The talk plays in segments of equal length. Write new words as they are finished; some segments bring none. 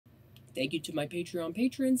Thank you to my Patreon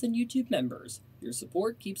patrons and YouTube members. Your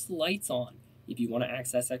support keeps the lights on. If you want to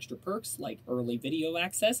access extra perks like early video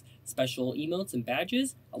access, special emotes and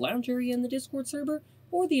badges, a lounge area in the Discord server,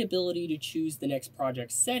 or the ability to choose the next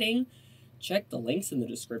project setting, check the links in the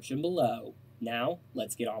description below. Now,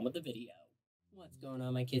 let's get on with the video. What's going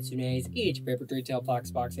on, my kitsunes? It's EP3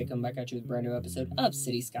 Foxxo come back at you with a brand new episode of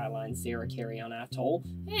Cities Skylines Zeracareon Atoll.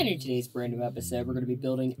 And in today's brand new episode, we're going to be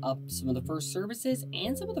building up some of the first services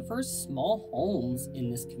and some of the first small homes in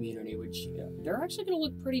this community, which they're actually going to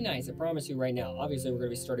look pretty nice, I promise you right now. Obviously, we're going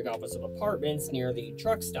to be starting off with some apartments near the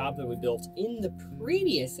truck stop that we built in the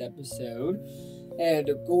previous episode. And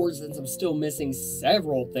of course, since I'm still missing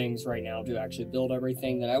several things right now to actually build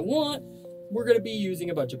everything that I want, we're going to be using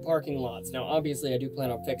a bunch of parking lots. Now, obviously, I do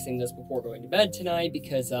plan on fixing this before going to bed tonight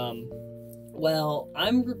because, well,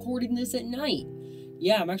 I'm recording this at night.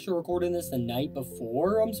 Yeah, I'm actually recording this the night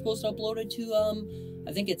before I'm supposed to upload it to,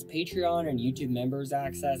 I think it's Patreon and YouTube members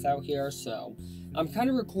access out here, so I'm kind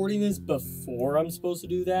of recording this before I'm supposed to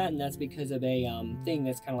do that, and that's because of a, thing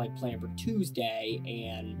that's kind of like planned for Tuesday,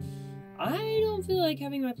 and I don't feel like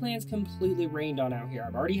having my plans completely rained on out here.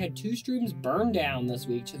 I've already had 2 streams burned down this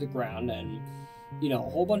week to the ground and, you know, a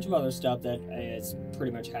whole bunch of other stuff that has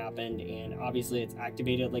pretty much happened. And obviously it's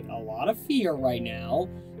activated like a lot of fear right now.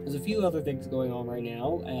 There's a few other things going on right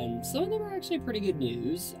now, and some of them are actually pretty good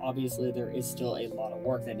news. Obviously there is still a lot of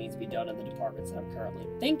work that needs to be done in the departments that I'm currently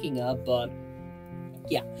thinking of, but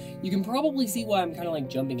yeah, you can probably see why I'm kind of like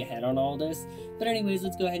jumping ahead on all this. But anyways,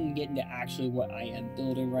 let's go ahead and get into actually what I am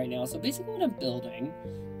building right now. So basically what I'm building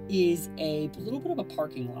is a little bit of a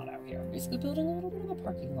parking lot out here. Basically building a little bit of a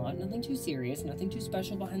parking lot. Nothing too serious, nothing too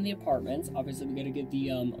special behind the apartments. Obviously we got to give the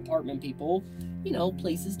apartment people, you know,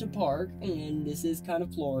 places to park. And this is kind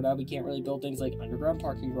of Florida. We can't really build things like underground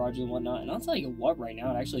parking garages and whatnot. And I'll tell you what, right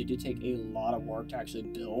now it actually did take a lot of work to actually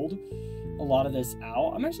build a lot of this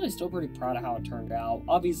out. I'm actually still pretty proud of how it turned out.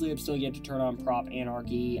 Obviously, I'm still yet to turn on prop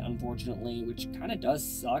anarchy, unfortunately, which kind of does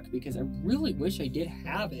suck because I really wish I did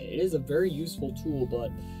have it. It is a very useful tool, but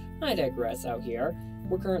I digress out here.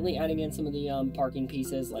 We're currently adding in some of the parking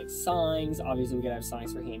pieces like signs. Obviously, we gotta have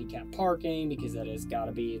signs for handicap parking because that has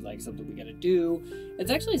gotta be like something we gotta do.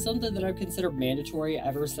 It's actually something that I've considered mandatory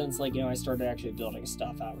ever since, like, you know, I started actually building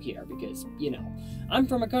stuff out here because, you know, I'm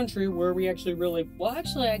from a country where we actually really, well,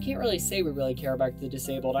 actually, I can't really say we really care about the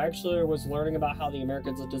disabled. I actually was learning about how the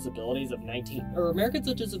Americans with Disabilities Americans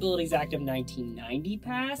with Disabilities Act of 1990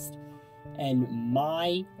 passed, and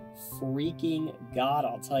my freaking god,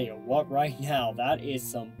 I'll tell you what right now, that is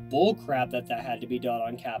some bullcrap that had to be done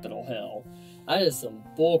on Capitol Hill. That is some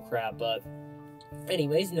bullcrap, but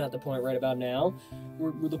anyways, not the point right about now.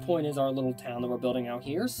 The point is our little town that we're building out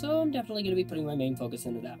here, so I'm definitely going to be putting my main focus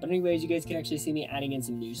into that. But anyways, you guys can actually see me adding in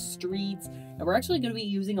some new streets, and we're actually going to be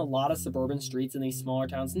using a lot of suburban streets in these smaller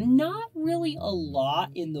towns. Not really a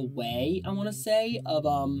lot in the way, I want to say, of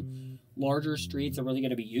larger streets are really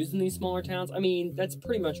going to be used in these smaller towns. I mean, that's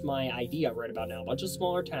pretty much my idea right about now. A bunch of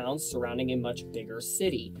smaller towns surrounding a much bigger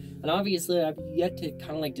city. And obviously, I've yet to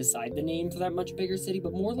kind of like decide the name for that much bigger city,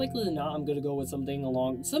 but more likely than not, I'm going to go with something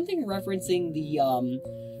referencing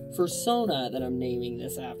the persona that I'm naming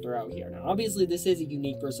this after out here. Now, obviously, this is a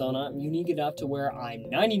unique persona. I'm unique enough to where I'm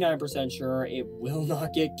 99% sure it will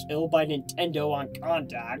not get killed by Nintendo on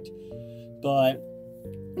contact. But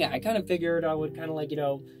yeah, I kind of figured I would kind of like, you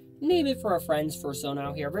know, name it for a friend's persona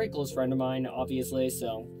out here. A very close friend of mine, obviously,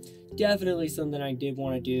 so definitely something I did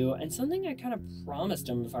want to do, and something I kind of promised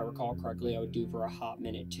him, if I recall correctly, I would do for a hot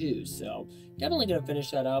minute too, so definitely going to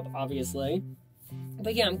finish that up, obviously.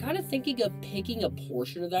 But yeah, I'm kind of thinking of picking a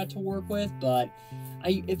portion of that to work with, but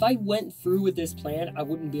if I went through with this plan, I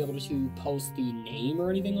wouldn't be able to post the name or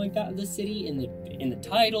anything like that of the city in the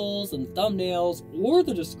titles and the thumbnails or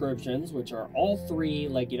the descriptions, which are all three,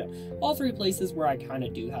 like, you know, all 3 places where I kind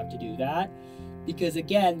of do have to do that. Because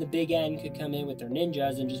again, the big N could come in with their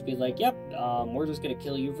ninjas and just be like, yep, we're just gonna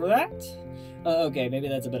kill you for that. Okay, maybe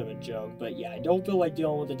that's a bit of a joke, but yeah, I don't feel like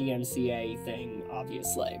dealing with the DMCA thing,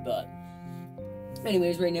 obviously, but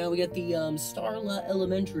anyways, right now we got the Starla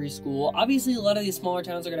Elementary School. Obviously, a lot of these smaller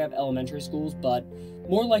towns are going to have elementary schools, but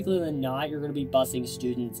more likely than not, you're going to be busing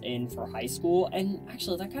students in for high school. And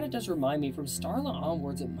actually, that kind of does remind me, from Starla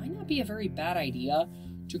onwards, it might not be a very bad idea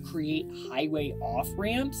to create highway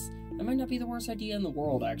off-ramps. That might not be the worst idea in the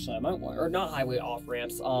world, actually. I might want, or not highway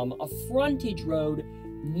off-ramps, a frontage road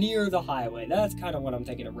near the highway. That's kind of what I'm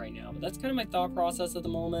thinking of right now. But that's kind of my thought process at the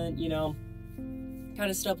moment, you know. Kind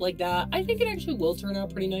of stuff like that. I think it actually will turn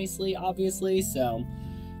out pretty nicely, obviously, so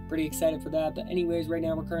pretty excited for that. But anyways, right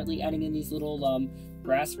now we're currently adding in these little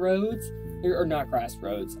grass roads. or not grass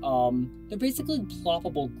roads. They're basically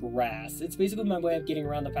ploppable grass. It's basically my way of getting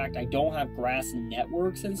around the fact I don't have grass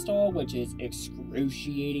networks installed, which is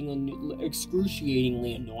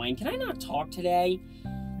excruciatingly annoying. Can I not talk today,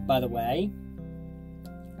 by the way?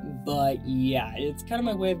 But yeah, it's kind of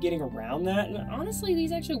my way of getting around that, and honestly,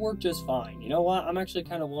 these actually work just fine. You know what? I'm actually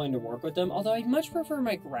kind of willing to work with them, although I'd much prefer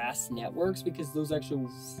my grass networks because those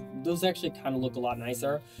actually kind of look a lot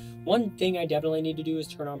nicer. One thing I definitely need to do is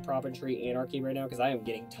turn on Prop and Tree Anarchy right now because I am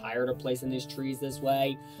getting tired of placing these trees this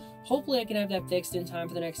way. Hopefully I can have that fixed in time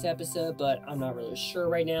for the next episode, but I'm not really sure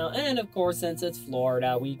right now. And of course, since it's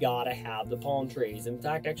Florida, we gotta have the palm trees. In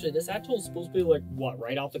fact, actually, this atoll is supposed to be like, what,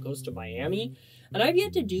 right off the coast of Miami? And I've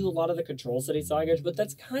yet to do a lot of the control city signage, but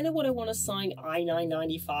that's kind of what I want to sign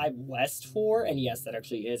I-995 West for. And yes, that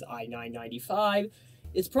actually is I-995.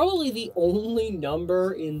 It's probably the only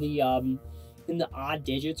number in the odd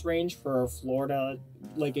digits range for Florida,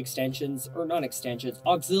 like extensions, or not extensions,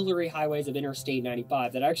 auxiliary highways of Interstate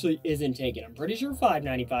 95 that actually isn't taken. I'm pretty sure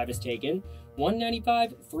 595 is taken,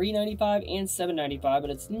 195, 395, and 795,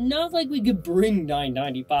 but it's not like we could bring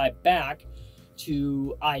 995 back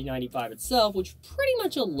to I-95 itself, which pretty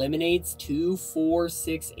much eliminates 2, 4,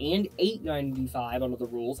 6, and 895 under the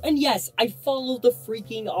rules. And yes, I follow the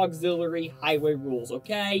freaking auxiliary highway rules,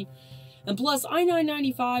 okay? And plus,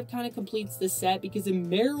 I-995 kind of completes this set because in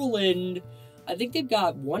Maryland, I think they've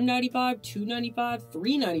got 195, 295,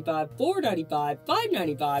 395, 495,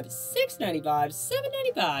 595, 695,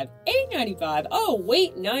 795, 895. Oh,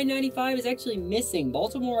 wait, 995 is actually missing.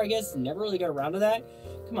 Baltimore, I guess, never really got around to that.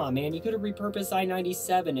 Come on, man, you could have repurposed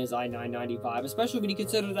I-97 as I-995, especially when you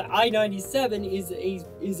consider that I-97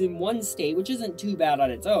 is in one state, which isn't too bad on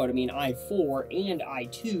its own. I mean, I-4 and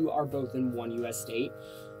I-2 are both in one U.S. state,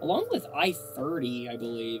 along with I-30, I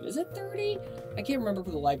believe. Is it 30? I can't remember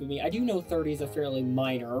for the life of me. I do know 30 is a fairly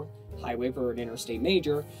minor highway for an interstate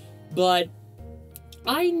major, but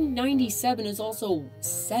I-97 is also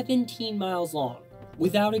 17 miles long,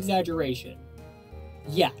 without exaggeration.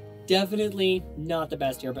 Yeah. Definitely not the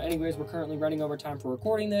best here, but anyways, we're currently running over time for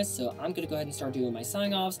recording this, so I'm going to go ahead and start doing my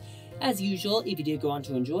sign-offs. As usual, if you did go on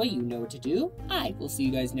to enjoy, you know what to do. I will see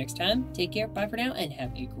you guys next time. Take care, bye for now, and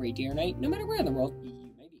have a great day or night, no matter where in the world